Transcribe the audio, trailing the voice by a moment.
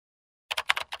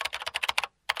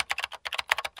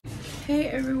Hey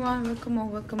everyone,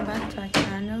 welcome back to our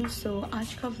channel. So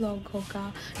आज का vlog होगा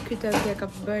कृतज्ञ का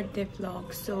birthday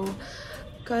vlog. So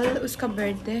कल उसका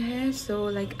birthday है. So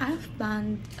like I've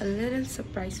planned a little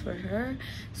surprise for her.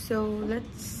 So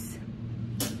let's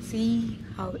see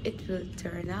how it will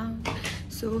turn out.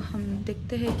 So हम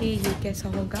देखते हैं कि ये कैसा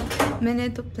होगा. मैंने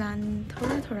तो plan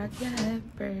थोड़ा किया है,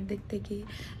 पर देखते कि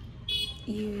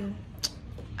ये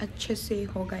अच्छे से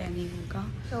होगा या नहीं होगा.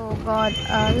 So got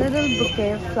a little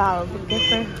bouquet, flower bouquet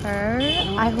for her.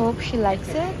 I hope she likes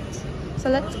it. So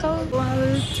let's go. I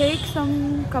will take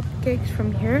some cupcakes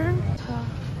from here.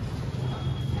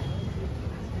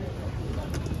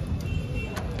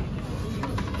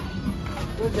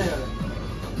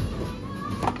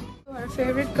 Our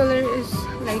favorite color is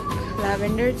like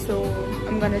lavender, so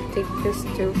I'm gonna take this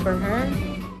too for her.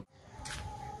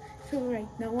 So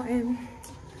right now I'm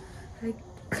like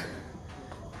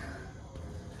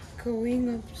going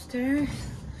upstairs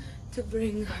to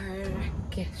bring her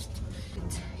gift.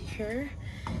 It's here,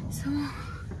 so I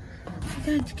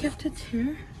can't kept it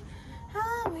here.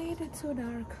 Ah wait, it's so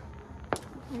dark.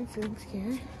 I'm feeling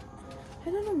scared.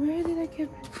 I don't know where did I keep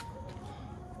it.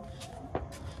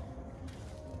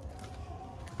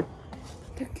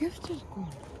 The gift is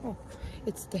gone. Oh,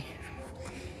 it's there.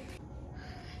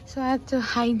 So I have to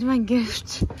hide my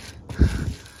gift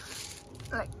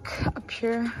like up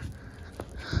here.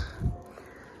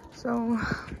 So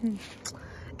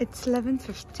it's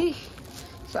 11:50,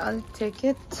 so I'll take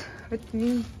it with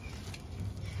me.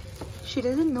 She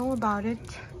doesn't know about it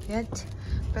yet,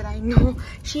 but I know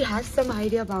she has some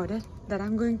idea about it, that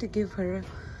I'm going to give her,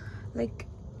 like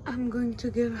I'm going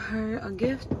to give her a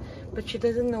gift, but she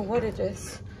doesn't know what it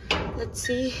is. Let's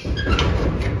see.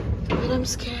 But I'm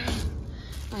scared.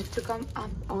 I have to come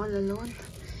up all alone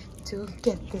to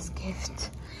get this gift.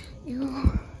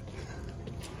 Ew.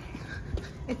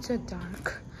 It's so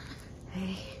dark.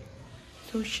 Hey.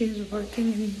 So she's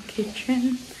working in the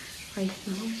kitchen right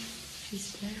now.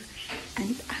 She's there,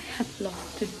 and I have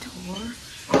locked the door.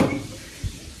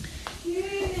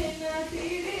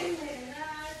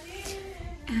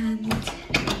 And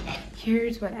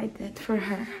here's what I did for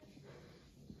her.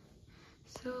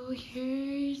 So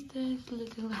here's this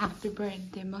little happy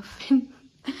birthday muffin.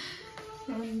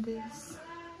 And this.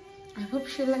 I hope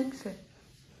she likes it.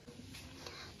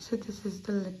 So this is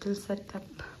the little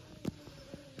setup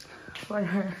for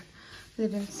her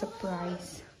little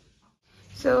surprise.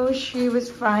 So she was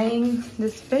frying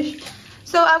this fish.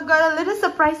 So I've got a little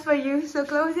surprise for you. So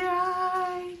close your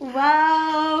eyes.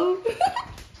 Wow.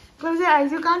 Close your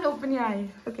eyes. You can't open your eyes.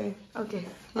 Okay. You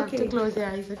have to close your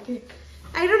eyes. Okay.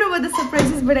 I don't know what the surprise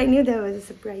is, but I knew there was a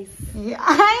surprise. Yeah,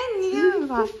 I knew.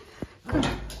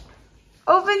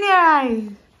 Open your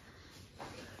eyes.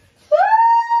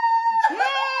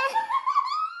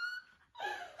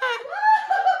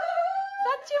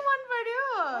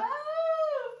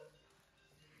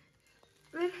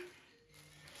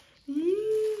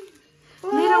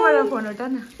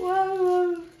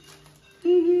 Wow.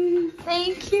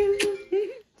 Thank you.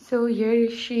 So here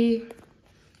is she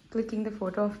clicking the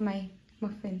photo of my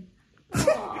muffin.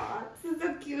 Aww, this is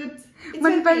so cute. It's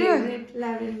Man my favorite,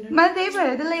 lavender.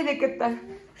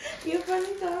 You found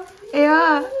it off?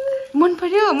 Yeah. Man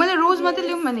paryo. Male rose mate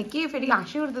lium mane ki feri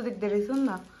हाँसी उड़ता दिख रही सुन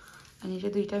ना. अनि जो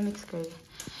दुईटा mix कर दे.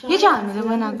 ये क्या हामीले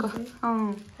बनाएको?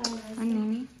 हाँ. अनि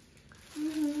नहीं.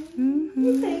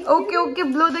 Okay.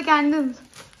 Blow the candles.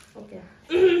 Okay.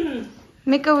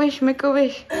 Make a wish.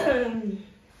 Okay.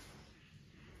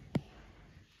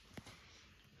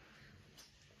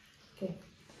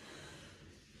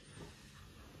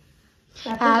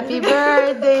 Happy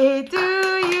birthday to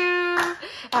you.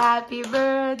 Happy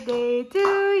birthday to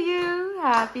you.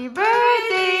 Happy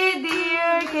birthday,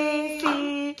 dear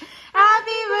Casey.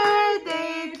 Happy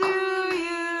birthday to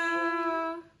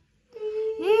you.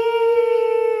 Yeah.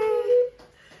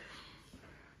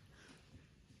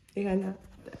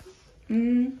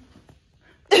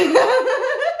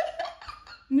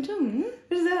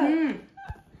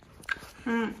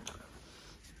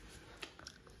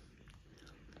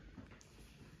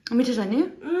 What is that?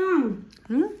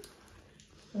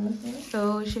 So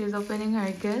she is opening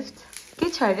her gift.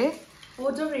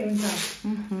 Photo frame.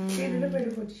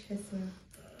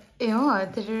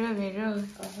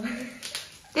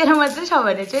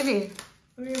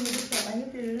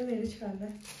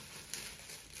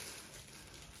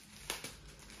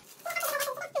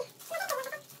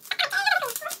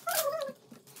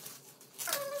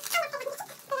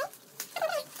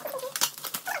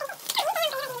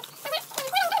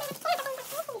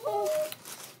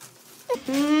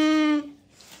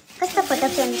 कस्तो photo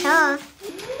frame छ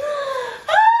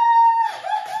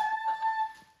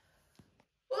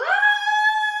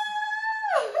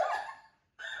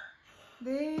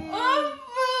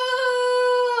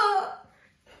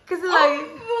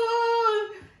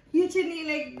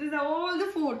all the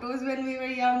photos when we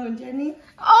were young, Jenny.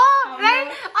 Oh, right.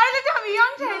 Are we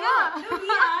young, China? No, we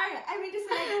are. I mean to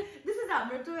say, this is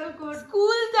our 12 code.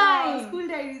 School time. School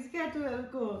diaries. Kya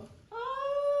 12 code?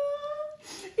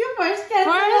 Your first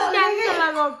cancel. First cancel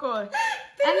लगा को.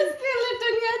 And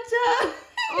skeleton yacha.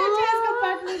 Yacha iska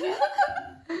part मुझे.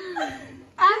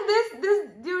 And this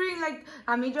during like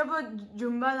हमी जब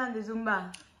Zumba लाने Zumba.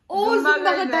 Oh,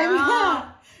 Zumba का time था.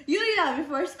 You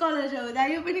first college होता है.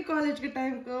 You अपने college के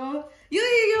time को. You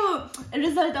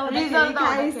result होता है.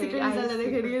 Result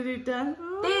return.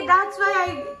 That's why I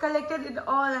collected it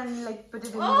all and like put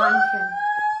it in one frame.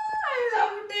 I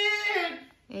loved it.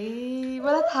 ए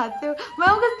बोला खाते हो मैं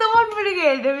वो कितना मन पड़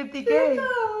गया डबिती के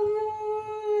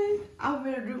अब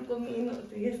मेरे रूम को मेन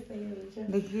होती है इसलिए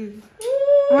देखिए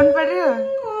मन पड़ रहा है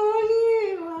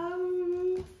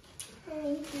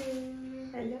thank you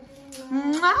hello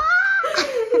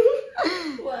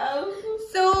wow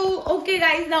so okay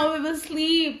guys now we will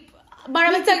sleep but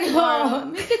meet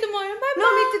tomorrow bye no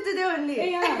meet today only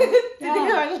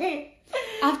today only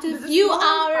after a few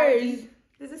hours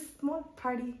there's a small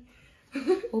party.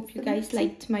 Hope you guys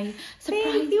liked my surprise.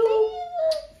 Thank you.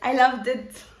 I loved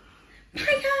it.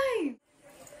 Bye guys.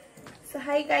 So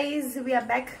hi guys, we are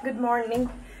back. Good morning.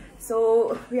 So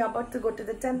we are about to go to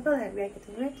the temple and we are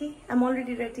getting ready. I'm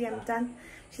already ready. I'm done.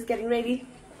 She's getting ready.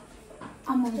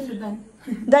 I'm also done.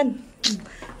 Done.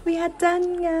 We are done,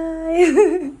 guys.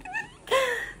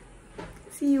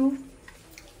 See you.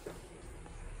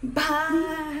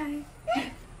 Bye.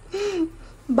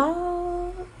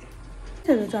 Bye.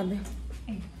 चलो चाबी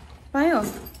पायो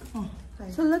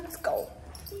so let's go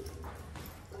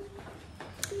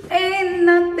ain't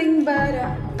nothing but a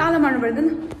ताला मारना पड़ता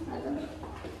ना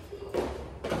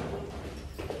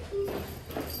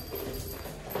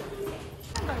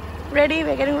Ready?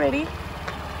 We're getting ready.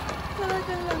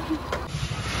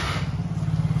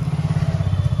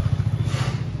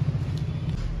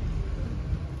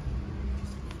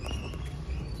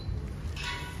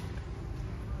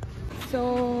 so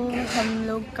हम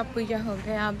लोग का पूजा हो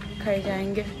गया अब घर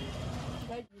जाएंगे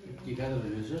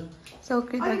so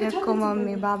कृतज्ञ को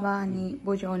मम्मी बाबा अनि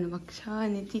बोजाउनु भएको छ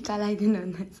अनि टीका लगाइदिनु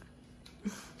हुँदैछ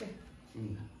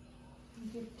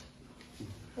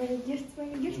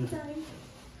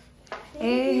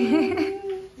ए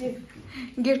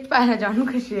गिफ्ट पाएर झन्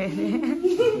खुसी अरे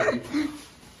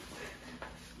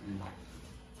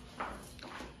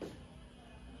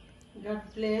God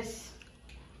bless.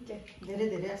 धेरै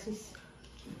धेरै आशीष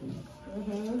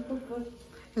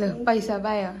ल पैसा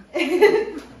पायो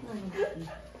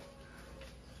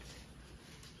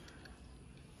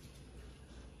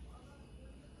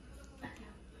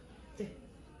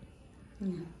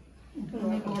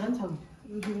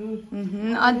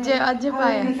अझै अझै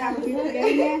पायो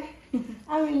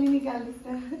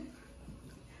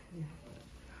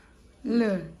ल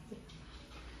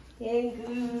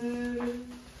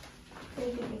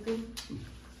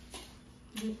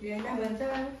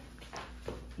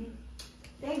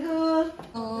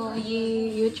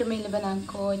यो चाहिँ मैले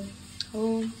बनाएको हो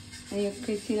यो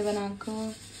कृषिले बनाएको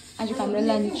आजको हाम्रो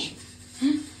लन्च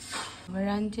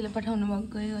रान्चीले पठाउनु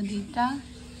भएको हो दिता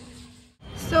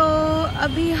सो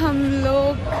अभी हम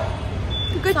लोग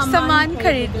कुछ सामान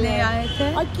खरीदने आए थे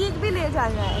और केक भी ले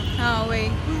जाना है हाँ वही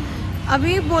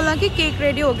अभी बोला कि केक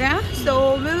रेडी हो गया so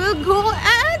we will go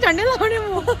and झंडे लगाने we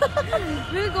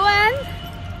will go and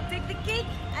take the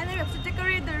cake and then we have to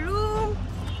decorate the room.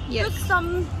 Yes. Cook some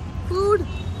food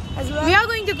as well. We are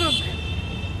going to cook.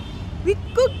 We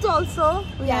cooked also.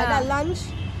 We had Yeah. our lunch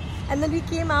and then we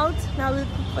came out. Now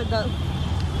we'll cook for the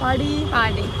party.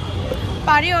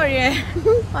 Party हो रही है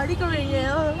Party करेंगे.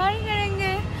 Party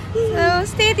करेंगे so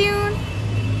stay tuned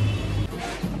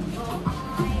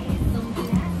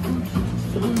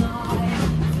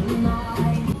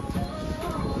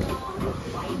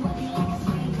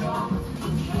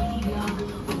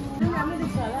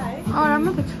और I'm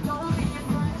not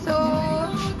so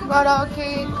got our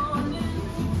cake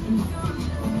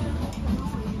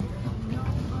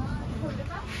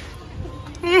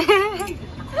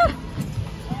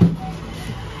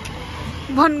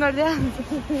बन्द गर्दै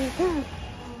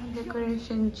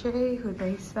decoration चाहिँ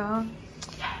हुँदैछ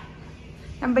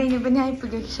बहिनी पनि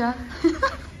आइपुगेको छ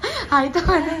हाई त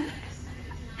भने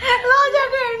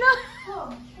लजाको हेर्न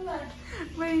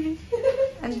बहिनी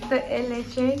अन्त यसले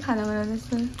चाहिँ खाना बनाउँदैछ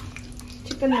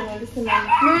Chicken बनाउँदैछ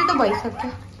मेरो त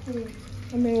भइसक्यो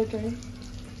मेरो चाहिँ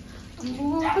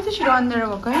कति छिटो अँधेरो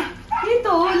भएको है यही त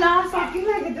हो ला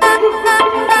सकिरहेको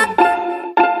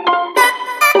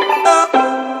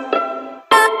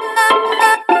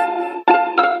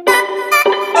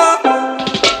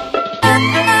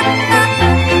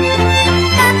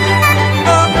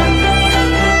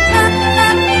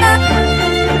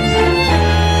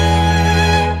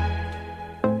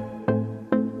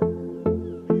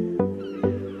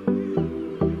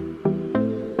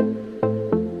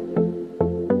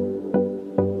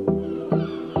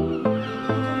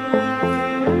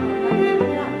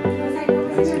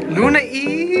Luna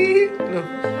E. Look,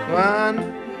 1.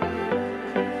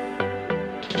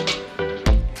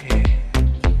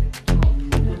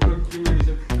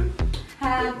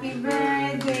 Happy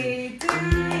birthday to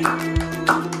you.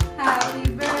 Happy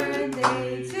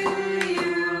birthday to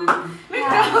you.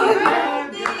 Happy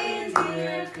birthday,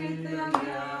 dear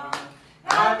Kritagya.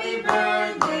 Happy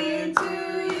birthday to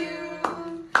you.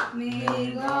 May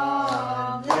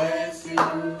God bless you.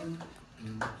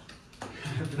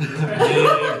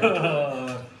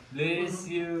 Bless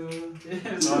you.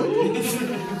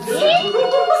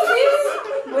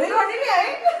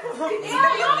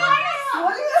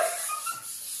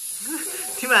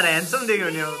 तिमीहरू ह्यान्डसम देख्यो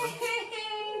नि अब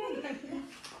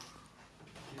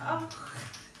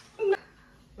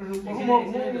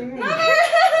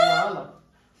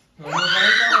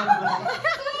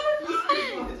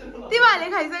तिमीहरूले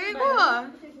खाइसकेको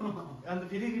अन्त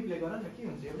फेरि रिप्ले गर न के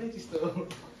हुन्छ एउटै त्यस्तो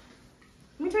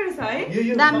मिठो रहेछ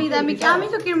है दामी दामी क्या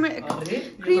मिठो क्रिम रहेछ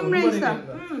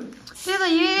त्यही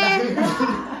त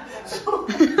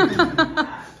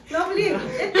लभली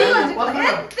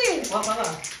यति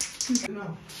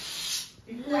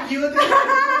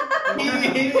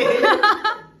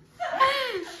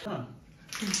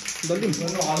यति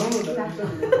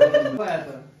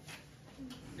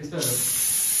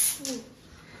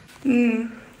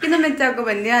किन मेचाको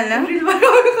भनिदिइहाल्नु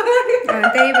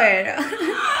त्यही भएर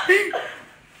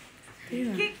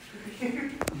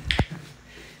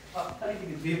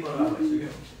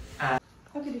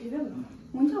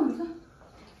हुन्छ हुन्छ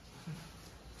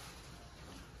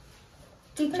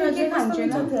टिचर खान्छु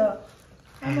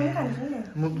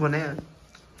मुख बनायो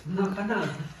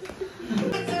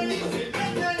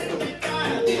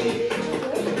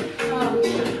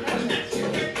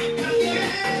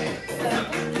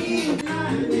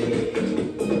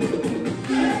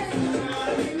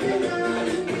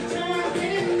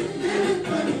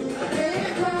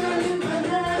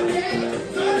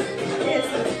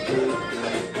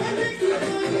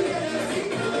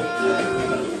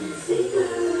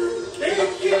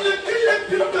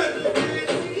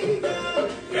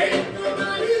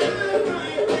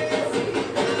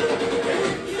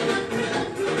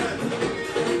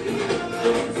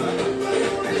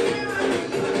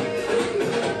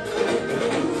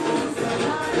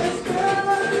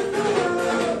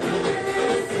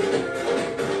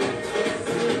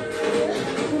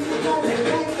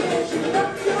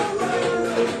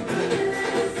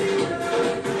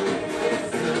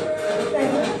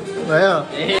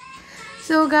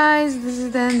So guys, this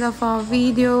is the end of our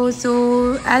video. So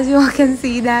as you all can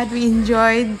see that we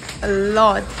enjoyed a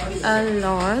lot.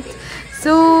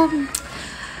 So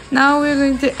now we're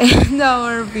going to end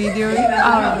our video,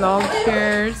 our vlog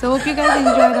here. So hope you guys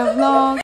enjoyed our vlog.